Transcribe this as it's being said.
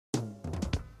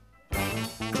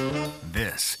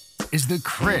This is the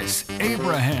Chris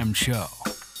Abraham Show.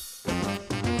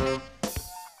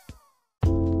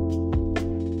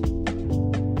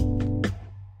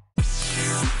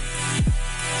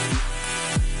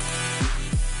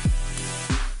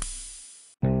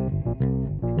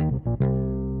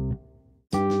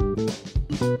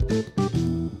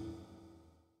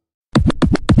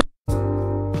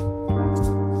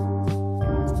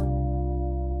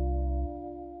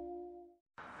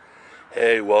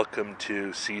 Hey, welcome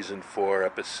to Season 4,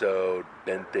 Episode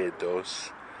 22.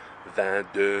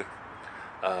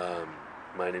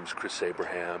 My name's Chris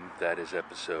Abraham. That is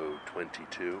Episode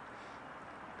 22.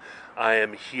 I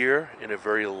am here in a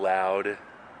very loud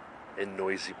and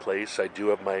noisy place. I do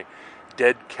have my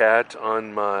dead cat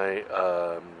on my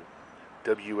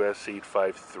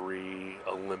WS853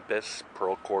 Olympus,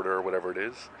 Pearl Quarter, or whatever it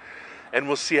is. And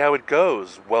we'll see how it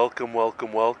goes. Welcome.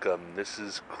 This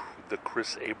is the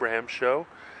Chris Abraham Show,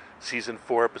 Season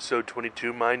 4, Episode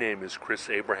 22. My name is Chris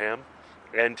Abraham,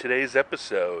 and today's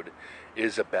episode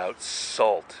is about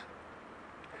salt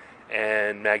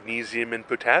and magnesium and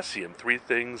potassium, three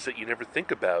things that you never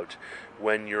think about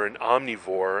when you're an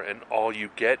omnivore and all you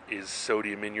get is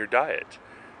sodium in your diet.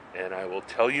 And I will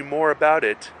tell you more about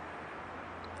it.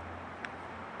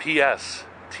 P.S.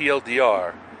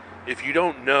 TLDR, if you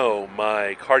don't know,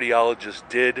 my cardiologist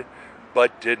did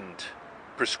but didn't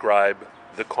prescribe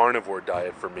the carnivore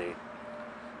diet for me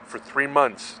for 3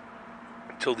 months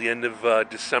until the end of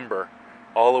December,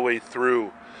 all the way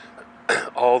through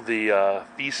all the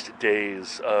feast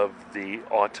days of the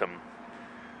autumn,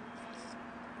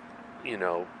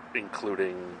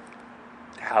 including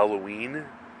Halloween,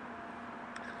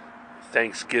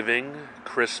 Thanksgiving,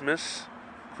 Christmas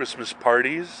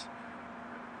parties,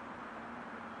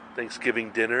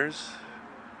 Thanksgiving dinners,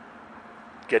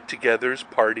 get-togethers,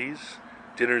 parties,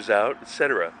 dinners out,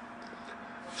 etc.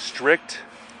 Strict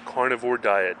carnivore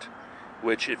diet,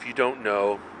 which, if you don't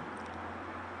know,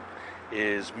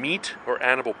 is meat or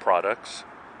animal products,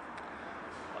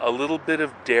 a little bit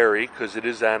of dairy, because it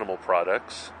is animal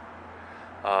products,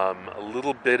 a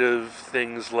little bit of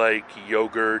things like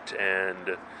yogurt,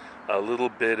 and a little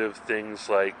bit of things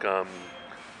like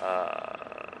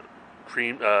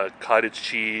cottage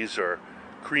cheese or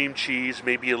cream cheese,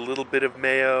 maybe a little bit of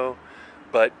mayo,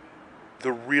 but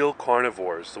the real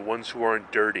carnivores, the ones who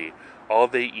aren't dirty, all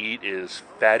they eat is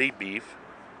fatty beef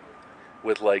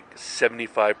with like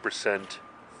 75%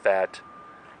 fat,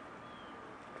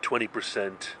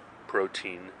 20%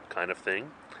 protein kind of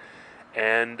thing,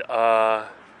 and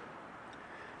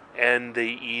they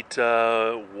eat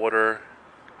water,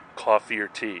 coffee, or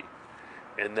tea,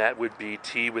 and that would be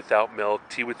tea without milk,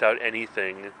 tea without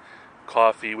anything,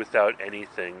 coffee without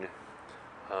anything,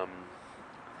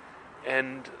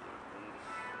 and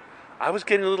I was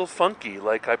getting a little funky.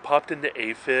 Like, I popped into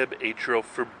atrial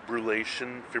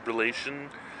fibrillation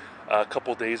a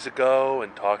couple days ago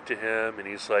and talked to him, and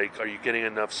he's like, "Are you getting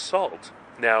enough salt?"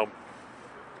 Now,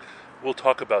 we'll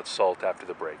talk about salt after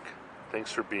the break.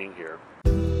 Thanks for being here.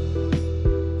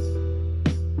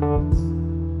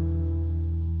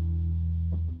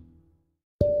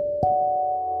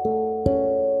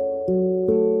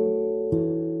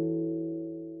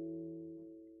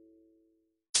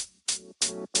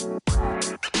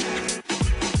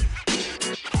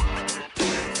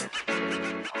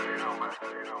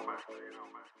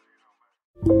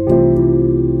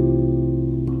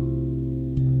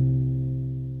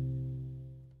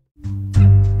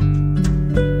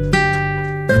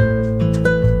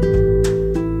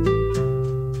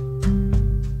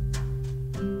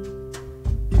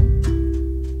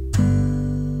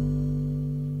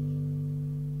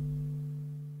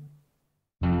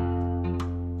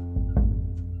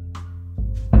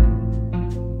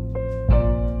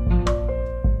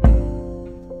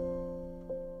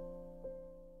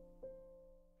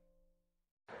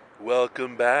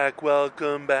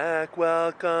 Welcome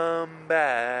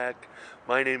back.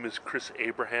 My name is Chris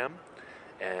Abraham,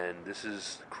 and this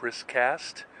is Chris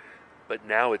Cast, but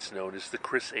now it's known as the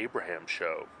Chris Abraham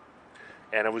Show.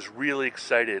 And I was really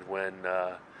excited when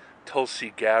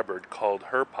Tulsi Gabbard called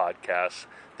her podcast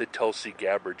the Tulsi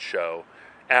Gabbard Show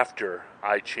after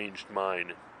I changed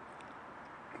mine.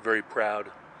 Very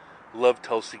proud. Love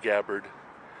Tulsi Gabbard.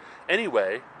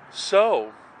 Anyway,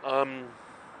 so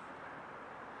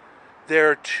there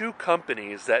are two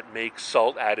companies that make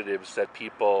salt additives that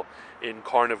people in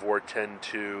carnivore tend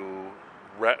to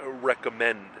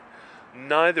recommend,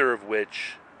 neither of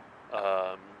which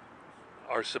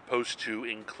are supposed to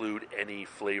include any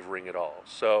flavoring at all.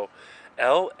 So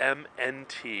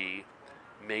LMNT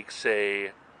makes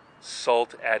a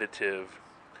salt additive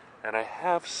And I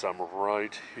have some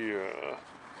right here.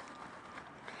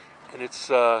 And it's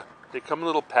they come in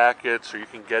little packets, or you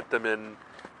can get them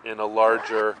in a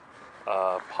larger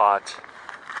pot.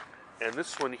 And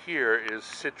this one here is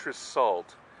citrus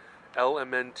salt,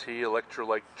 LMNT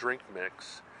Electrolyte drink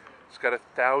mix. It's got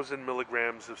 1,000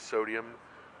 milligrams of sodium,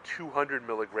 200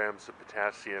 milligrams of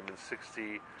potassium, and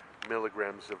 60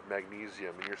 milligrams of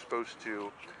magnesium. And you're supposed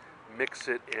to mix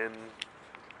it in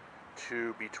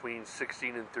to between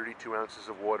 16 and 32 ounces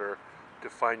of water to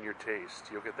find your taste.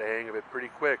 You'll get the hang of it pretty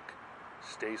quick.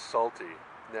 Stay salty.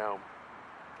 Now,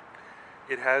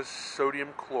 it has sodium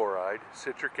chloride,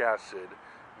 citric acid,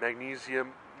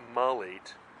 magnesium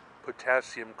malate,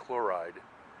 potassium chloride,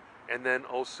 and then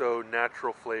also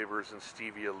natural flavors and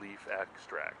stevia leaf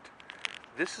extract.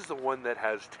 This is the one that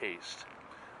has taste.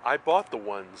 I bought the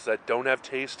ones that don't have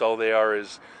taste. All they are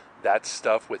is that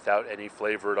stuff without any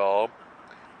flavor at all.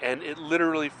 And it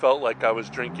literally felt like I was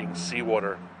drinking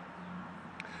seawater.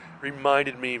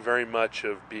 Reminded me very much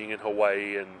of being in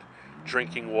Hawaii and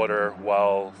drinking water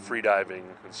while freediving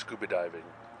and scuba diving.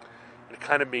 It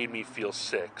kind of made me feel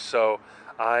sick. So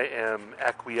I am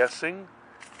acquiescing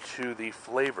to the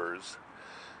flavors.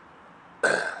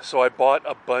 So I bought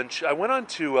a bunch. I went on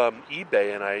to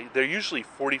eBay, and they're usually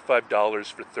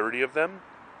 $45 for 30 of them,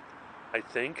 I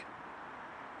think.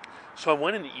 So I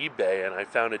went into eBay and I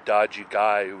found a dodgy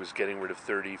guy who was getting rid of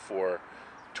 30 for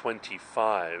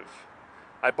 25.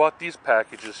 I bought these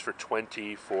packages for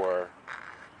 20 for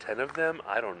 10 of them.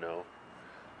 I don't know.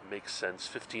 It makes sense.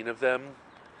 15 of them.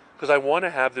 Because I want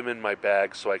to have them in my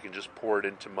bag so I can just pour it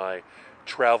into my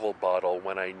travel bottle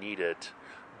when I need it.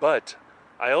 But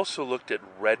I also looked at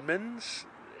Redmond's,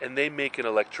 and they make an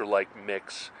electrolyte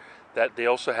mix that they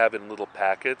also have in little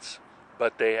packets,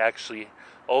 but they actually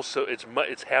also,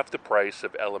 it's half the price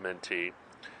of LMNT.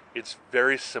 It's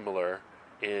very similar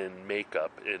in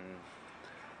makeup, in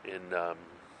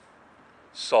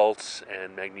salts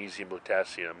and magnesium,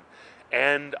 potassium,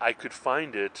 and I could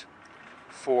find it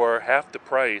for half the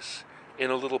price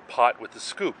in a little pot with a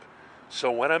scoop.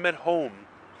 So when I'm at home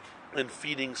and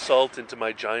feeding salt into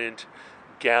my giant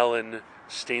gallon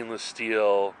stainless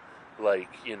steel,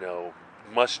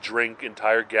 must drink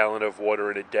entire gallon of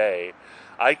water in a day,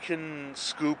 I can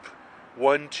scoop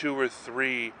 1, 2, or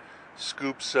 3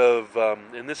 scoops of,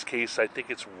 in this case, I think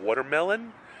it's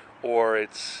watermelon, or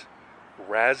it's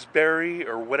raspberry,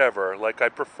 or whatever. Like, I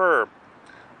prefer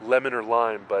lemon or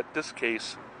lime, but this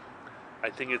case, I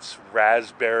think it's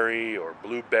raspberry, or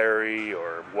blueberry,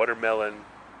 or watermelon.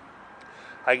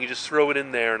 I can just throw it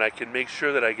in there, and I can make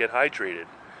sure that I get hydrated.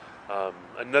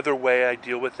 Another way I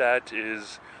deal with that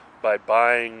is by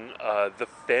buying the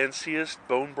fanciest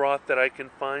bone broth that I can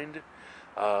find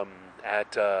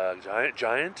at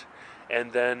Giant,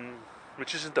 and then,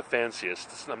 which isn't the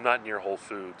fanciest. I'm not near Whole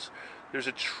Foods. There's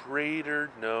a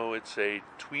it's a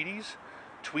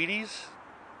Tweeties,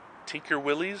 Tinker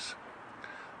Willie's,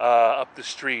 up the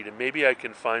street, and maybe I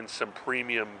can find some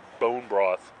premium bone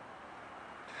broth.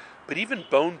 But even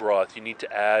bone broth, you need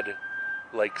to add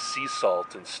like sea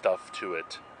salt and stuff to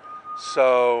it.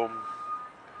 So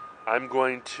I'm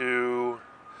going to,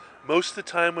 most of the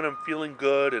time when I'm feeling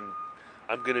good, and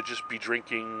I'm going to just be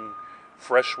drinking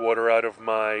fresh water out of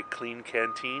my clean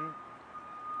canteen,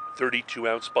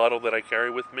 32-ounce bottle that I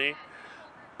carry with me.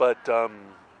 But the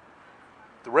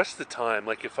rest of the time,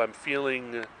 like if I'm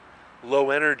feeling low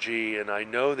energy and I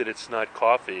know that it's not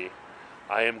coffee,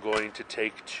 I am going to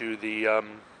take to the,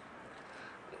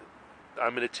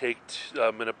 I'm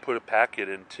going to put a packet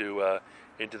into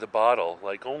the bottle,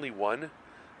 like only one.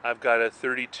 I've got a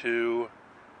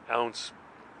 32-ounce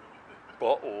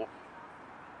bottle,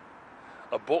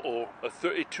 a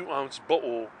 32-ounce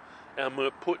bottle, and I'm going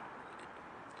to put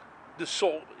the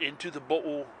salt into the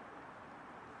bottle.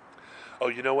 Oh,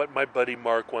 you know what? My buddy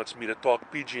Mark wants me to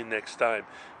talk Pidgin next time.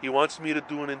 He wants me to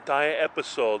do an entire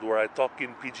episode where I talk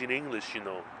in Pidgin English,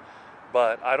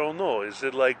 But I don't know. Is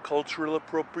it like cultural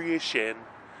appropriation?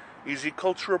 Is it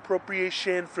cultural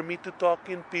appropriation for me to talk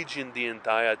in Pidgin the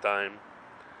entire time?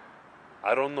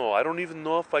 I don't know. I don't even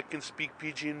know if I can speak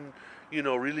Pidgin,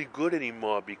 really good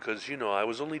anymore because, I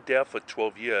was only there for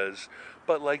 12 years.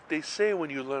 But like they say when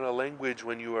you learn a language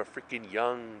when you are freaking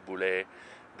young, boule,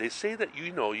 they say that,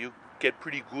 you get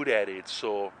pretty good at it.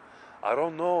 So, I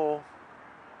don't know.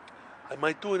 I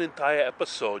might do an entire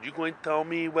episode. You going to tell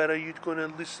me whether you're going to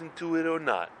listen to it or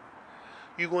not?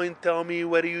 You going to tell me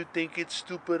whether you think it's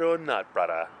stupid or not,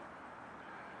 brother?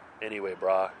 Anyway,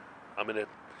 brah, I'm going to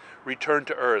return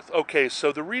to earth. Okay,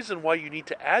 so the reason why you need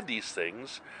to add these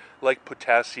things, like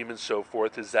potassium and so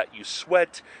forth, is that you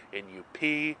sweat and you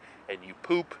pee and you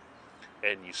poop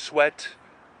and you sweat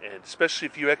and especially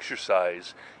if you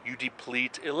exercise, you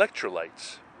deplete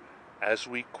electrolytes, as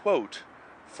we quote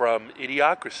from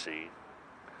Idiocracy.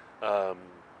 I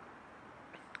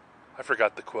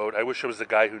forgot the quote. I wish I was the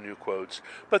guy who knew quotes.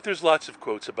 But there's lots of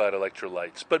quotes about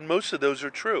electrolytes. But most of those are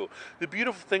true. The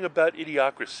beautiful thing about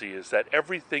Idiocracy is that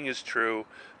everything is true,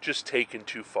 just taken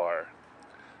too far.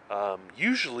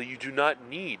 Usually you do not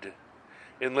need,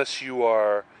 unless you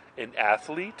are an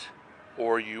athlete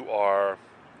or you are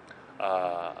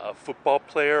a football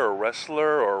player or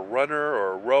wrestler or a runner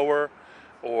or a rower,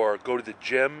 or go to the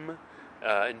gym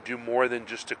and do more than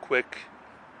just a quick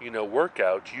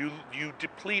workout. You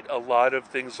deplete a lot of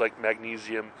things like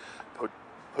magnesium,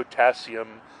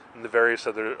 potassium, and the various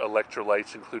other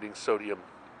electrolytes, including sodium.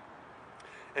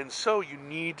 And so you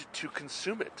need to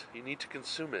consume it.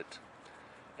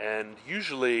 And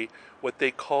usually what they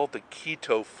call the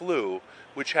keto flu,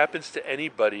 which happens to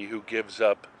anybody who gives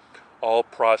up all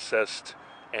processed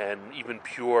and even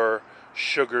pure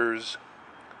sugars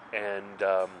and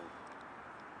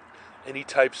any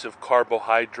types of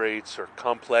carbohydrates or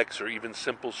complex or even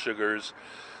simple sugars,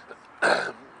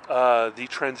 the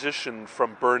transition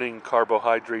from burning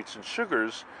carbohydrates and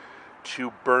sugars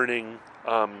to burning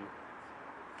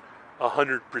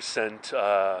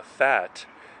 100% fat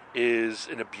is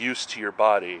an abuse to your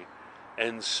body.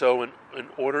 And so in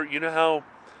order, how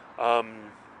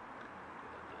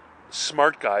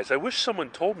smart guys, I wish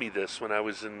someone told me this when I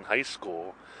was in high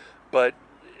school, but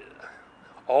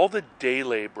all the day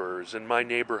laborers in my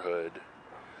neighborhood,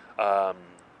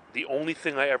 the only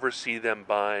thing I ever see them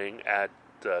buying at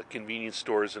convenience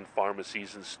stores and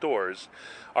pharmacies and stores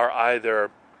are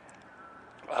either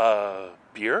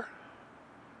beer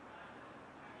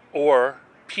or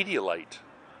Pedialyte.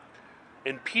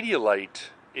 And Pedialyte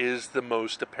is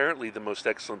apparently the most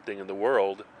excellent thing in the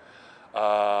world.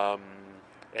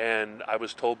 And I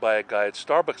was told by a guy at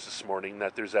Starbucks this morning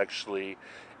that there's actually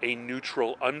a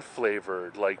neutral,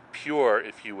 unflavored, like pure,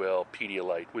 if you will,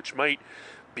 Pedialyte, which might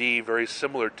be very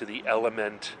similar to the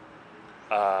LMNT,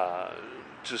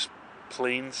 just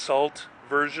plain salt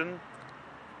version.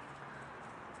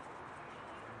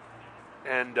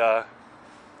 And that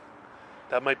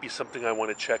might be something I want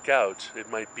to check out.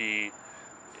 It might be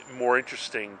more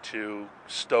interesting to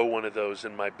stow one of those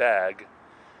in my bag,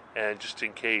 and just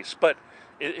in case. But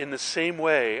in the same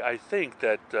way, I think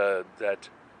that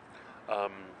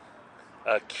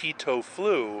keto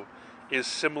flu is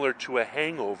similar to a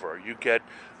hangover. You get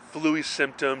flu-y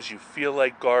symptoms, you feel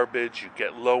like garbage, you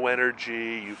get low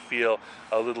energy, you feel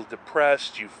a little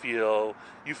depressed, you feel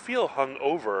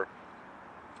hungover.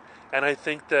 And I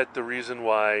think that the reason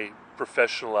why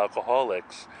professional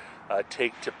alcoholics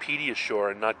take to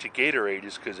Pediasure and not to Gatorade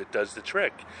is because it does the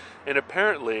trick. And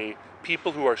apparently,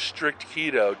 people who are strict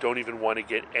keto don't even want to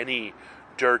get any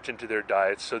dirt into their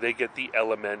diets, so they get the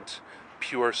LMNT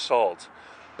pure salt,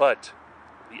 but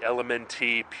the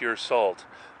LMNT pure salt.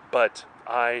 But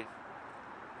I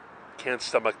can't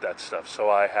stomach that stuff, so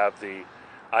I have the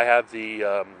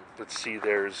let's see,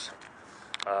 there's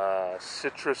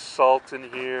citrus salt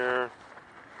in here.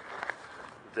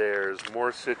 There's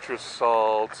more citrus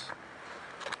salt.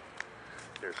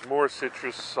 There's more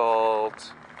citrus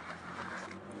salt.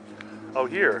 Oh,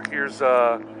 here's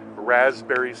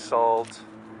raspberry salt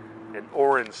and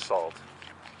orange salt.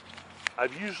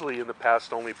 I've usually in the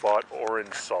past only bought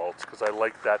orange salt because I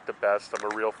like that the best. I'm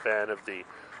a real fan of the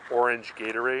orange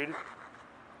Gatorade.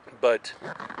 But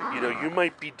you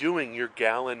might be doing your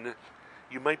gallon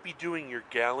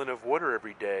of water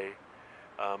every day.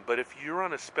 But if you're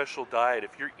on a special diet,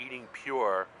 if you're eating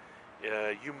pure,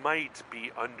 you might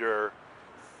be under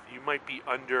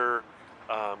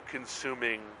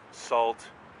consuming salt,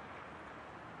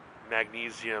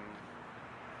 magnesium,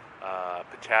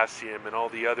 potassium, and all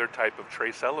the other type of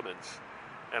trace elements.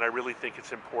 And I really think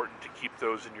it's important to keep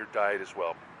those in your diet as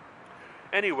well.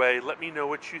 Anyway, let me know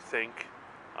what you think.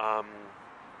 I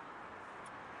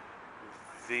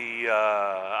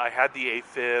had the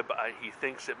AFib. He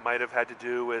thinks it might have had to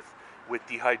do with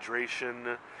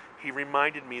dehydration. He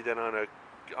reminded me that on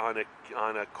a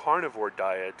carnivore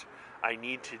diet, I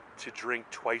need to drink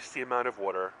twice the amount of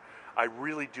water. I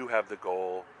really do have the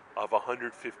goal of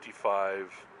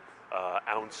 155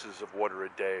 ounces of water a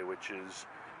day, which is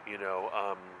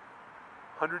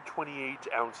 128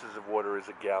 ounces of water is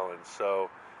a gallon. So,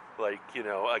 a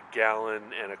gallon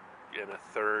and a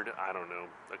third, I don't know,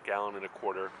 a gallon and a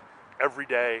quarter every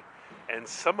day, and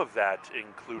some of that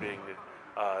including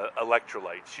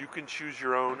electrolytes. You can choose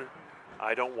your own.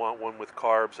 I don't want one with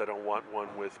carbs. I don't want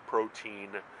one with protein.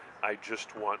 I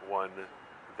just want one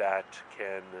that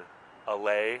can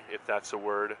allay, if that's a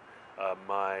word,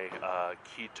 my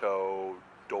keto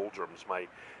doldrums, my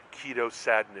keto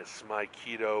sadness, my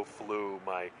keto flu,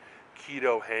 my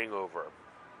keto hangover.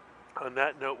 On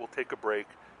that note, we'll take a break.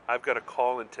 I've got a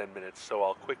call in 10 minutes, so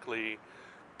I'll quickly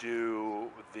do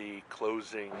the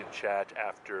closing chat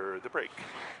after the break.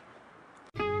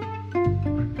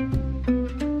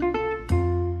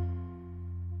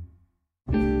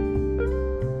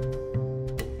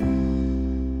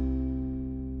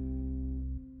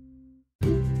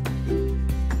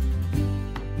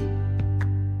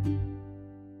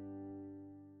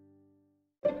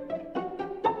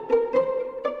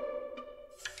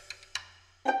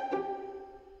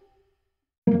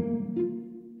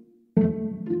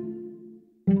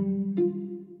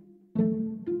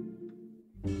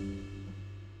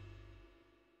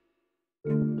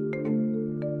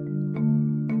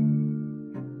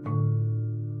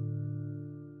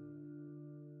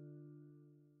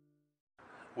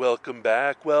 Welcome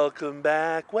back, welcome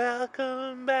back,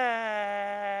 welcome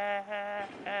back.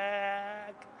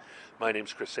 My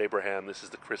name's Chris Abraham. This is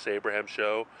the Chris Abraham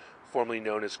Show, formerly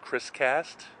known as Chris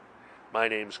Cast. My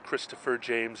name's Christopher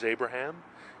James Abraham.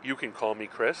 You can call me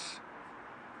Chris.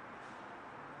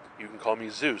 You can call me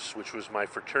Zeus, which was my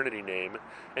fraternity name.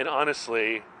 And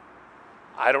honestly,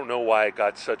 I don't know why I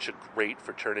got such a great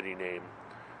fraternity name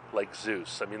like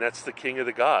Zeus. I mean, that's the king of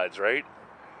the gods, right?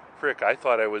 Frick, I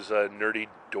thought I was a nerdy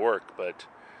dork, but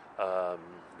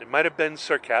it might have been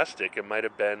sarcastic. It might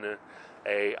have been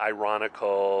a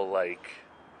ironical, like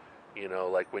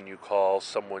when you call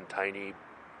someone tiny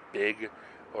big,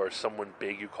 or someone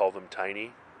big you call them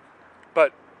tiny.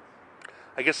 But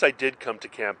I guess I did come to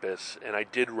campus, and I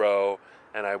did row,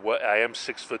 and I am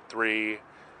 6'3",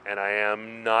 and I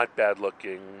am not bad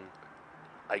looking,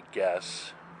 I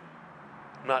guess.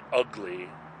 Not ugly.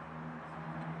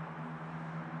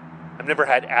 I've never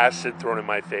had acid thrown in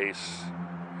my face.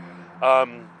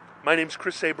 My name's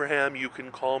Chris Abraham. You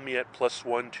can call me at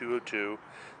 +1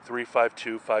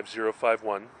 202-352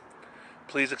 5051.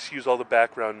 Please excuse all the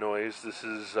background noise. This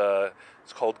is,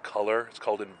 it's called color. It's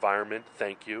called environment.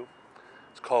 Thank you.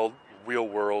 It's called real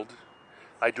world.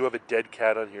 I do have a dead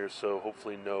cat on here, so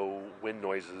hopefully no wind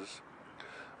noises.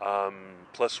 +1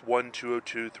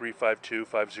 202-352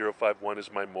 5051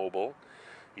 is my mobile.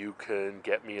 You can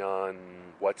get me on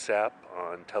WhatsApp,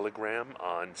 on Telegram,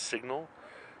 on Signal.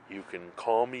 You can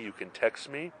call me, you can text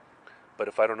me. But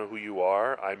if I don't know who you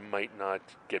are, I might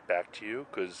not get back to you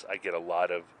because I get a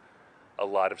lot of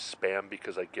spam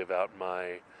because I give out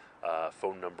my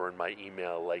phone number and my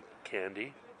email like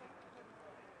candy.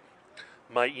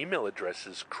 My email address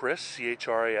is chris,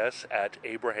 CHRIS,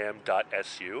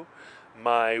 @abraham.su.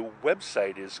 My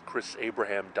website is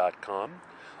chrisabraham.com.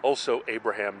 Also,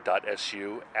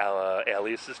 abraham.su,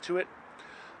 aliases to it.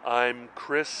 I'm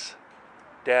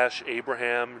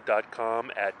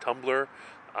chris-abraham.com at Tumblr.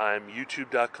 I'm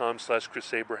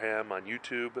youtube.com/chrisabraham on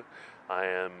YouTube. I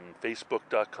am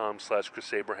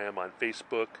facebook.com/chrisabraham on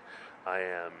Facebook. I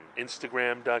am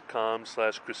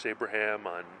instagram.com/chrisabraham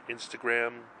on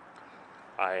Instagram.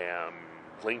 I am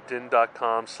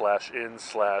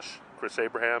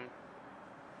linkedin.com/in/chrisabraham.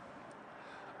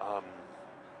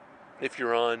 If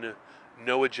you're on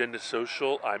No Agenda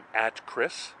Social, I'm at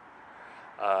Chris.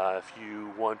 If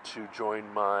you want to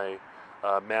join my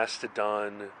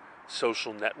Mastodon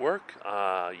social network,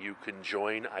 you can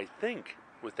join, I think,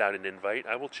 without an invite.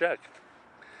 I will check.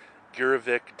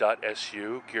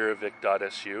 Girovic.su.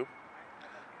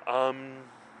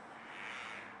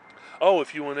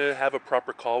 If you want to have a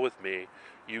proper call with me,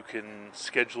 you can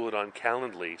schedule it on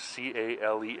Calendly,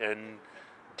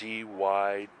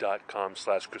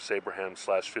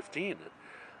 calendly.com/chrisabraham/15.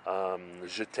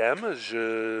 Je t'aime,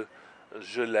 je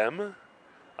l'aime.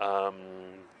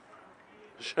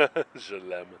 Je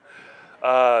l'aime.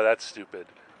 That's stupid.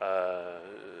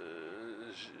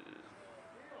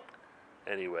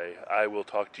 Anyway, I will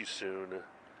talk to you soon.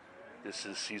 This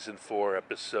is season 4,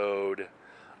 episode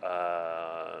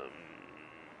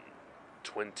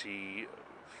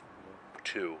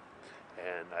 22.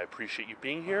 And I appreciate you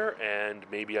being here, and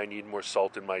maybe I need more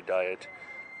salt in my diet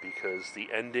because the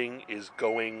ending is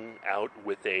going out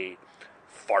with a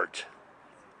fart.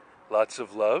 Lots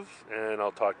of love, and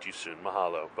I'll talk to you soon.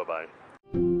 Mahalo. Bye-bye.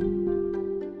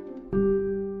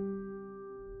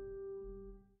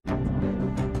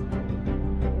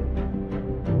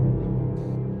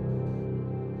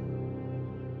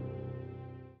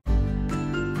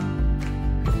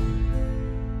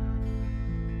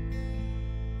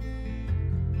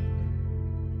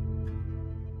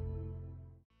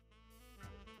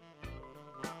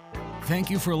 Thank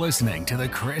you for listening to The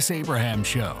Chris Abraham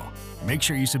Show. Make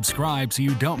sure you subscribe so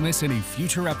you don't miss any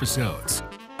future episodes.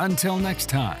 Until next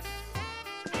time.